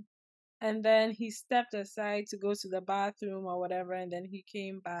all. And then he stepped aside to go to the bathroom or whatever, and then he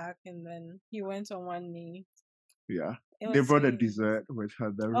came back, and then he went on one knee. Yeah. It They was brought a really nice. dessert, which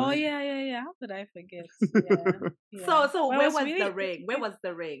had the Oh ring. yeah, yeah, yeah. How could I forget? Yeah, yeah. so But it where was was really, the ring? Where was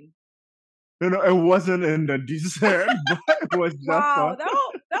the ring? No, no, it wasn't in the dessert, but it was just wow. That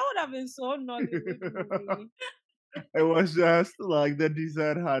would have been so Nollywood movie. it was just like the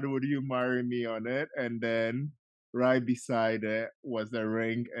dessert had "Would you marry me" on it, and then right beside it was the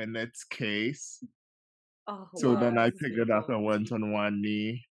ring in its case. Oh So wow, then Yeah, I this is picked it up beautiful. and went on one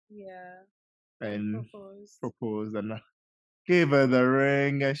knee yeah. And and proposed. proposed and gave her the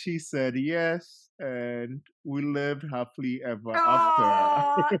ring, and she said yes, and we lived happily ever after.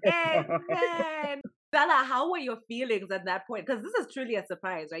 Oh, amen. Bella, how were your feelings at that point? Because this is truly a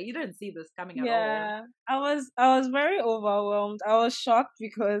surprise, right? You didn't see this coming at all. Yeah, I was very overwhelmed. I was shocked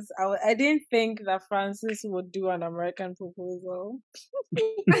because I didn't think that Francis would do an American proposal.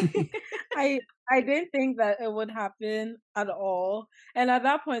 I I didn't think that it would happen at all. And at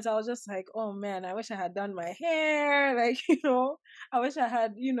that point I was just like, oh man, I wish I had done my hair, like, I wish I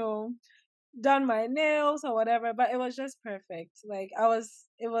had, done my nails or whatever, but it was just perfect. Like, I was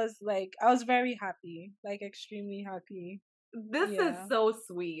very happy, like, extremely happy. This is Yeah. so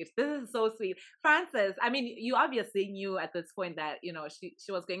sweet. This is so sweet. Francis, I mean, you obviously knew at this point that,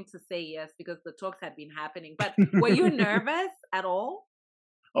 she was going to say yes because the talks had been happening. But were you nervous at all?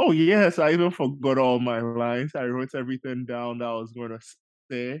 Oh yes, I even forgot all my lines. I wrote everything down that I was going to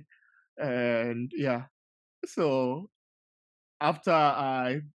say, and yeah. So after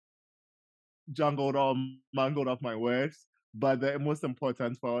I mangled up my words, But the most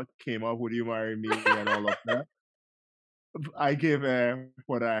important part came up, would you marry me and all of that. I gave her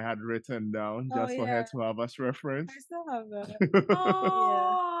what I had written down Oh just for her yeah, to have as I reference. still have that.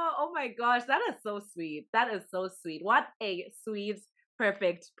 Yeah. Oh my gosh, that is so sweet. That is so sweet. What a sweet,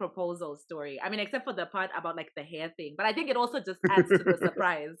 perfect proposal story. I mean, except for the part about like the hair thing, but I think it also just adds to the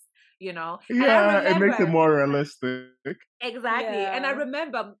surprise, you know? And I Yeah, it makes it remember, more realistic. exactly. And I Yeah.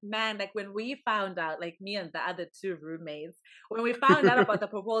 remember, man, like when we found out, like me and the other two roommates, when we found out about the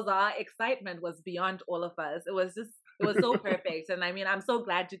proposal, our excitement was beyond all of us. It was so perfect. And I mean, I'm so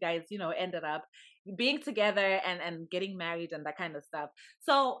glad you guys, ended up being together and getting married and that kind of stuff.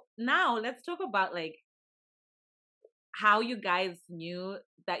 So now let's talk about like how you guys knew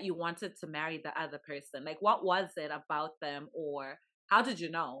that you wanted to marry the other person. Like, what was it about them, or how did you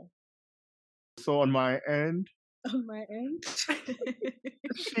know? So on my end, On my end.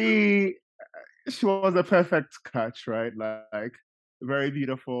 she she was a perfect catch, right? Like very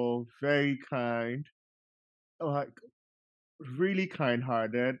beautiful, very kind, like really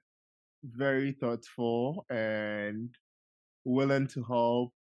kind-hearted, very thoughtful, and willing to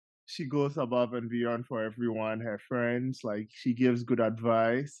help. She goes above and beyond for everyone, her friends. Like she gives good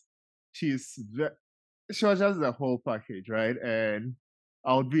advice. She's she was just the whole package, right? And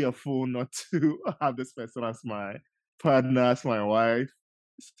I would be a fool not to have this person as my partner, as my wife.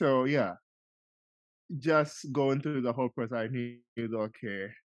 So yeah, just going through the whole process, I knew okay,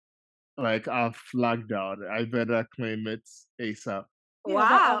 like I've flagged out. I better claim it ASAP. Yeah,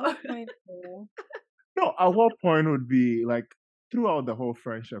 but at Wow. what point though? No, at what point would be like throughout the whole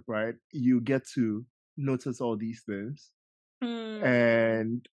friendship, right? You get to notice all these things. Hmm.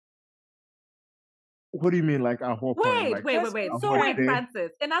 And what do you mean, like at what point? Wait, Like wait, wait, That's wait. at So what wait, right. day?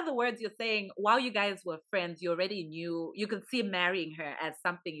 Francis. In other words, you're saying while you guys were friends, you already knew you could see marrying her as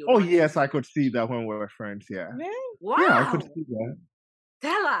something you'd Oh want to yes, I do. could see that when we were friends, yeah. Really? Yeah, I could Wow. see that.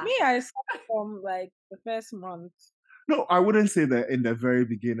 Me, Della. I saw from like the first month. No, I wouldn't say that in the very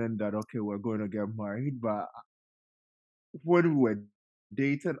beginning that okay, we're going to get married, but when we were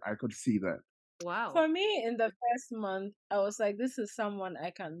dating, I could see that. Wow. For me, in the first month, I was like, this is someone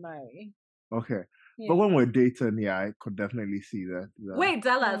I can marry. Okay. But Yeah. when we're dating, yeah, I could definitely see that. Wait,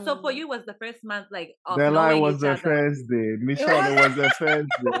 Della. So for Hmm. you was the first month like of The lie knowing was each the other. first day. It Michelle, it was was the first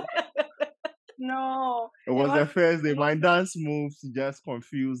day. no, It it was the was first day. it My was dance moves just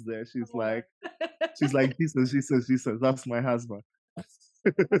confused her. someone. She's like, Jesus, Jesus, Jesus, that's my husband.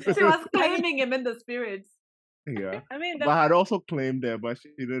 She was I mean, claiming him in the spirits. Yeah. I mean, But I had also claimed her, but she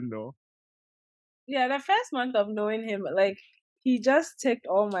didn't know. yeah, the first month of knowing him, like he just ticked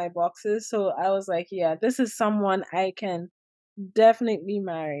all my boxes. So I was like, yeah, this is someone I can definitely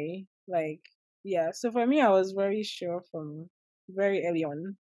marry. Like, yeah. So for me, I was very sure from very early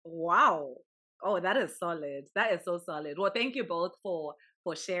on. Wow. Oh, that is solid. That is so solid. Well, thank you both for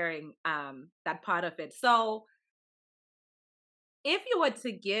sharing that part of it. So, if you were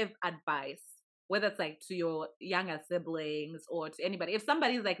to give advice, whether it's like to your younger siblings or to anybody, if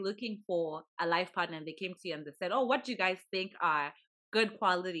somebody's like looking for a life partner and they came to you and they said, "Oh, what do you guys think are good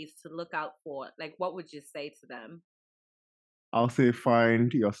qualities to look out for?" Like, what would you say to them? I'll say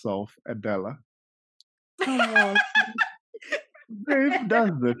find yourself a Dela. Come on. Babe,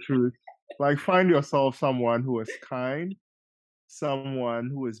 that's the truth. Like find yourself someone who is kind, someone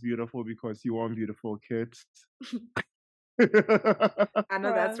who is beautiful because you want beautiful kids. I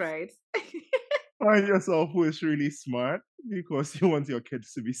know that's Trust. right. Find yourself who is really smart because you want your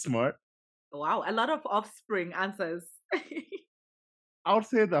kids to be smart. Wow, a lot of offspring answers. I would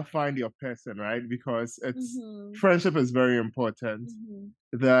say that find your person, right? Because it's Mm-hmm. friendship is very important. Mm-hmm.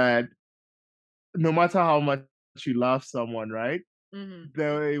 That no matter how much you love someone, right? Hmm.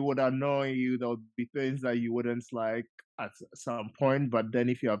 They would annoy you. There'll be things that you wouldn't like at some point, but then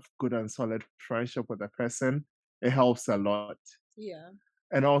if you have good and solid friendship with a person, it helps a lot. Yeah.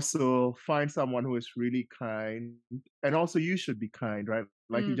 And also find someone who is really kind. And also you should be kind, right?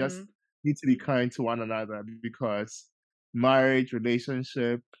 Like you just Hmm. need to be kind to one another because marriage,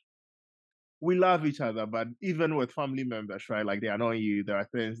 relationship, we love each other, but even with family members, right? Like they annoy you, there are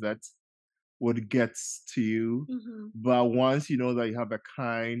things that would get to you. Mm-hmm. But once you know that you have a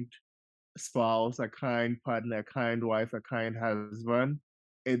kind spouse, a kind partner, a kind wife, a kind husband,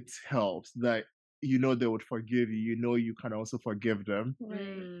 it helps that you know they would forgive you. You know you can also forgive them.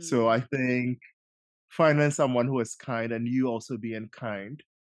 Right. So Mm. I think finding someone who is kind and you also being kind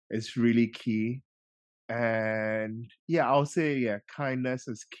is really key. And yeah, I'll say yeah, kindness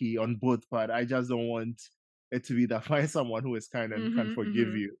is key on both parts. I just don't want it to be that find someone who is kind and can Hmm. forgive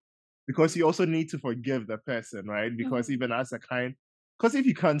Hmm. you. Because you also need to forgive the person, right? Because Mm-hmm. even as a kind because if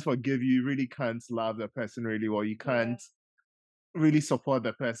you can't forgive, you really can't love the person really well. You Yeah. can't really support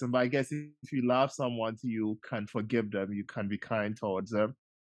the person. But I guess if you love someone, you can forgive them, you can be kind towards them.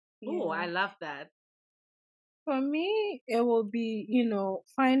 Oh, I Yeah. love that. For me, it will be,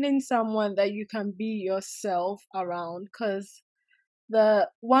 finding someone that you can be yourself around. Because the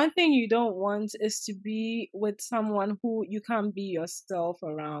one thing you don't want is to be with someone who you can't be yourself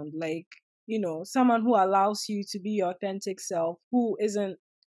around. Like, someone who allows you to be your authentic self, who isn't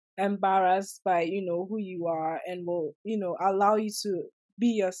embarrassed by, who you are and will, allow you to be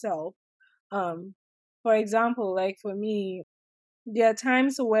yourself. Um, for example, like for me, there are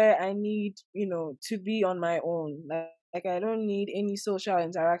times where I need, to be on my own. Like I don't need any social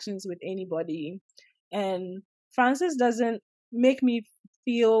interactions with anybody. And Francis doesn't make me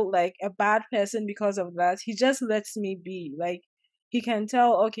feel like a bad person because of that. He just lets me be. Like he can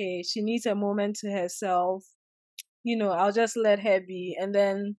tell, okay, she needs a moment to herself. I'll just let her be. And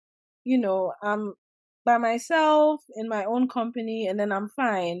then, I'm by myself in my own company and then I'm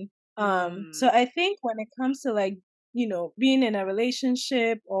fine. So Mm, I think when it comes to like, being in a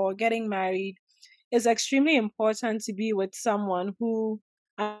relationship or getting married, it's extremely important to be with someone who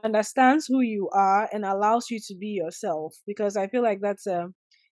understands who you are and allows you to be yourself, because I feel like that's a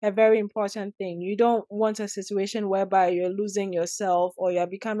very important thing. You don't want a situation whereby you're losing yourself or you're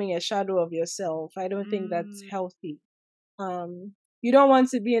becoming a shadow of yourself. I don't think that's mm. healthy. You don't want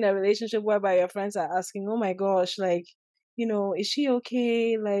to be in a relationship whereby your friends are asking, oh my gosh, like, is she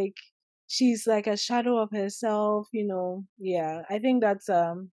okay? Like she's like a shadow of herself, yeah. I think that's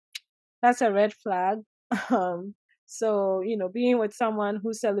a red flag. um so being with someone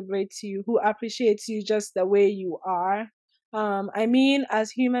who celebrates you, who appreciates you just the way you are. I mean,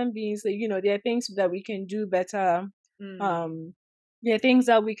 as human beings, like, there are things that we can do better. Mm. um there are things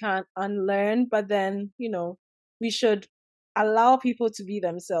that we can unlearn, but then we should allow people to be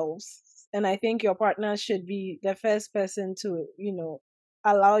themselves. And I think your partner should be the first person to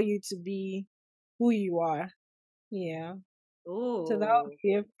allow you to be who you are. Yeah, so that would Oh,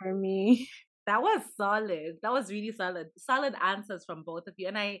 be it for me. that was solid. That was really solid. Solid answers from both of you.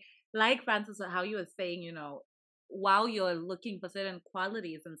 And I like, Francis, how you were saying, while you're looking for certain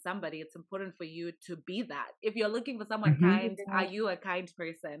qualities in somebody, it's important for you to be that. If you're looking for someone Hmm. kind, are you a kind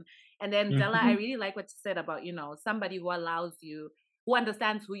person? And then, Della, I Hmm. really like what you said about, somebody who allows you, who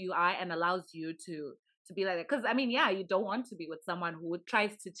understands who you are and allows you to be like that. Because I mean, yeah, you don't want to be with someone who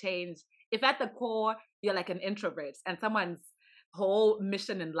tries to change. If at the core you're like an introvert and someone's whole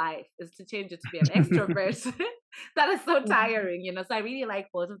mission in life is to change you to be an extrovert. That is so Mhm. tiring, So I really like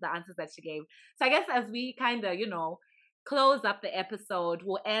both of the answers that she gave. So I guess as we kind of, close up the episode,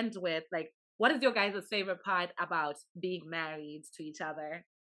 we'll end with like, what is your guys' favorite part about being married to each other?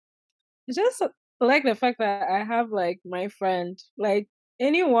 Just like the fact that I have like my friend, like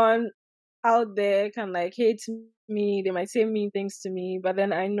anyone out there can like hate me, they might say mean things to me, but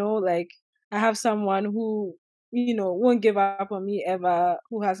then I know like I have someone who, won't give up on me ever,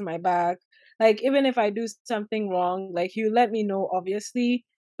 who has my back. Like even if I do something wrong, like you let me know, obviously,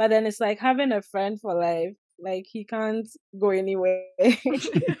 but then it's like having a friend for life. Like he can't go anywhere. He's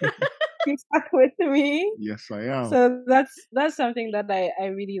stuck with me. Yes, I am. So that's something that I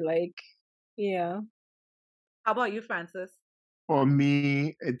really like. Yeah. How about you, Francis? For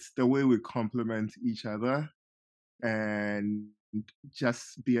me, it's the way we complement each other and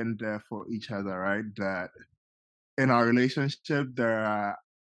just being there for each other, right? That in our relationship,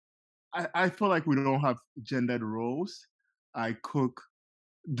 I feel like we don't have gendered roles. I cook.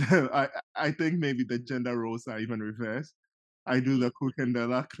 I think maybe the gender roles are even reversed. I do the cooking.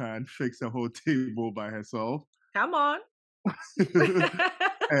 Dela can fix a whole table by herself, Come on.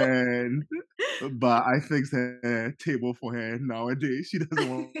 and but I fix her table for her nowadays. She doesn't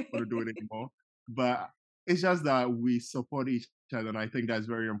want to do it anymore. But it's just that we support each other, and I think that's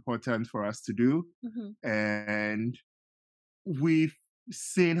very important for us to do. Hmm. And we've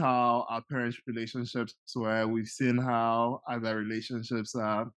seen how our parents' relationships were. We've seen how other relationships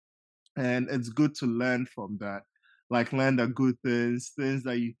are, and it's good to learn from that. Like learn the good things, things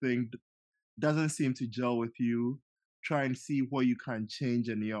that you think doesn't seem to gel with you. Try and see what you can change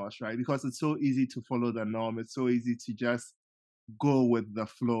in yours, right? Because it's so easy to follow the norm. It's so easy to just go with the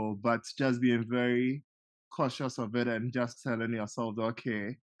flow, but just being very cautious of it and just telling yourself,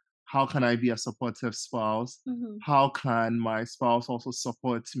 okay, how can I be a supportive spouse? Hmm. How can my spouse also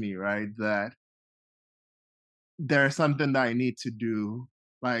support me, right? That there's something that I need to do.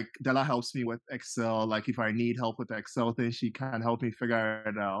 Like Della helps me with Excel. Like if I need help with the Excel thing, she can help me figure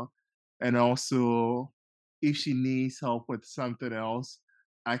it out. And also, if she needs help with something else,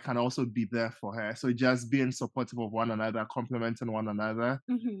 I can also be there for her. So just being supportive of one another, complimenting one another,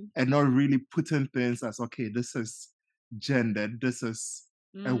 Hmm. and not really putting things as okay, this is gendered. This is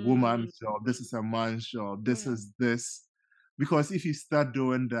a woman's job. This is a man's job. This is this. Because if you start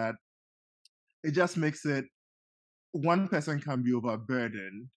doing that, it just makes it, one person can be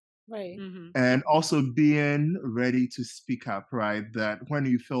overburdened. Right. And also being ready to speak up, right? That when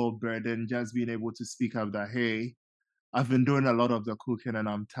you feel burdened, just being able to speak up that, hey, I've been doing a lot of the cooking and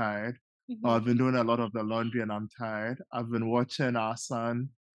I'm tired. Or I've been doing a lot of the laundry and I'm tired. I've been watching our son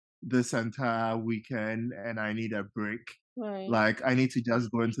this entire weekend and I need a break. Right. Like, I need to just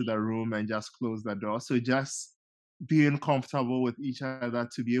go into the room and just close the door. So just being comfortable with each other,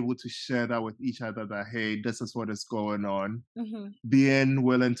 to be able to share that with each other, that, hey, this is what is going on. Being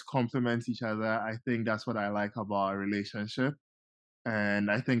willing to compliment each other, I think that's what I like about our relationship.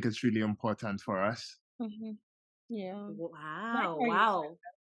 And I think it's really important for us. Yeah. Wow.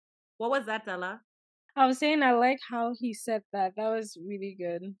 What was that, Dela? I was saying I like how he said that. That was really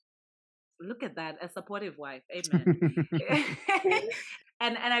good. Look at that, a supportive wife. Amen.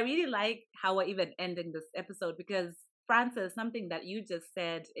 And I really like how we're even ending this episode, because Francis, something that you just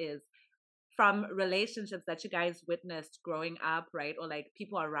said is, from relationships that you guys witnessed growing up, right? Or like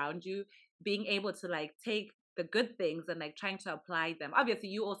people around you, being able to like take the good things and like trying to apply them. Obviously,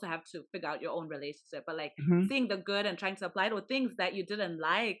 you also have to figure out your own relationship, but like seeing the good and trying to apply it, or things that you didn't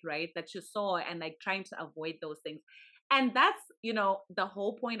like, right? That you saw, and like trying to avoid those things. And that's, the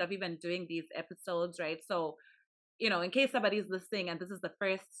whole point of even doing these episodes, right? So, in case somebody's listening and this is the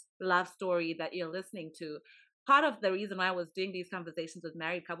first love story that you're listening to, part of the reason why I was doing these conversations with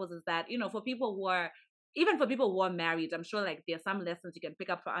married couples is that, for people who are, even for people who are married, I'm sure like there's some lessons you can pick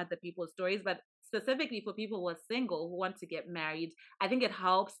up from other people's stories, but specifically for people who are single, who want to get married, I think it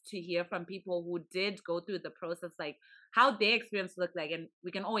helps to hear from people who did go through the process, like how their experience looked like, and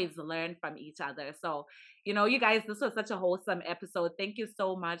we can always learn from each other. So, you guys, this was such a wholesome episode. Thank you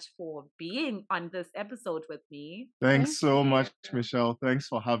so much for being on this episode with me. Thanks so much, Michelle. Thanks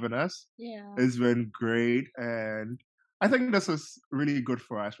for having us. Yeah. It's been great. And I think this is really good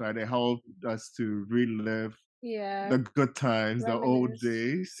for us, right? It helped us to relive the good times, the old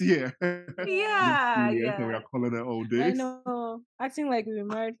days. Yeah. Yeah. So we are calling it old days. I know. Acting like we were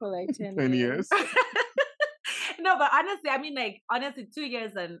married for like 10 years. No, but honestly, I mean, like, 2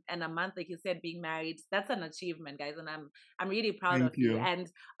 years and a month, like you said, being married, that's an achievement, guys. And I'm really proud of you. And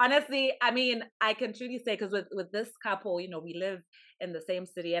honestly, I mean, I can truly say, because with this couple, we live in the same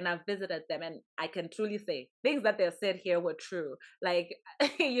city and I've visited them, and I can truly say things that they said here were true. Like,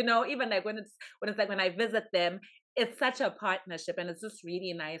 even like when I visit them, it's such a partnership, and it's just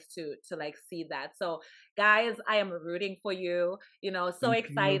really nice to like see that. So guys, I am rooting for you, so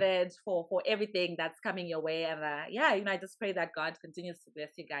excited for everything that's coming your way. And I just pray that God continues to bless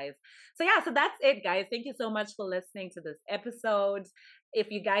you guys. So so that's it, guys. Thank you so much for listening to this episode. If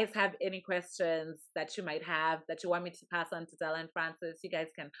you guys have any questions that you might have that you want me to pass on to Dela and Francis, you guys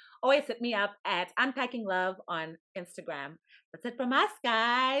can always hit me up at Unpacking Love on Instagram. That's it from us,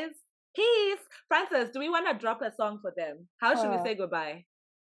 guys. Peace. Francis, do we want to drop a song for them? How should we say goodbye?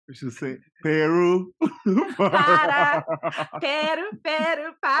 We should say Peru. Para. Peru,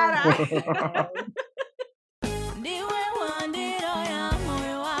 Peru, para. Ndiwe wandiro ya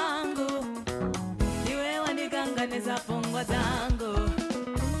moyo wangu, ndiwe wandiganganiza fungwa zangu.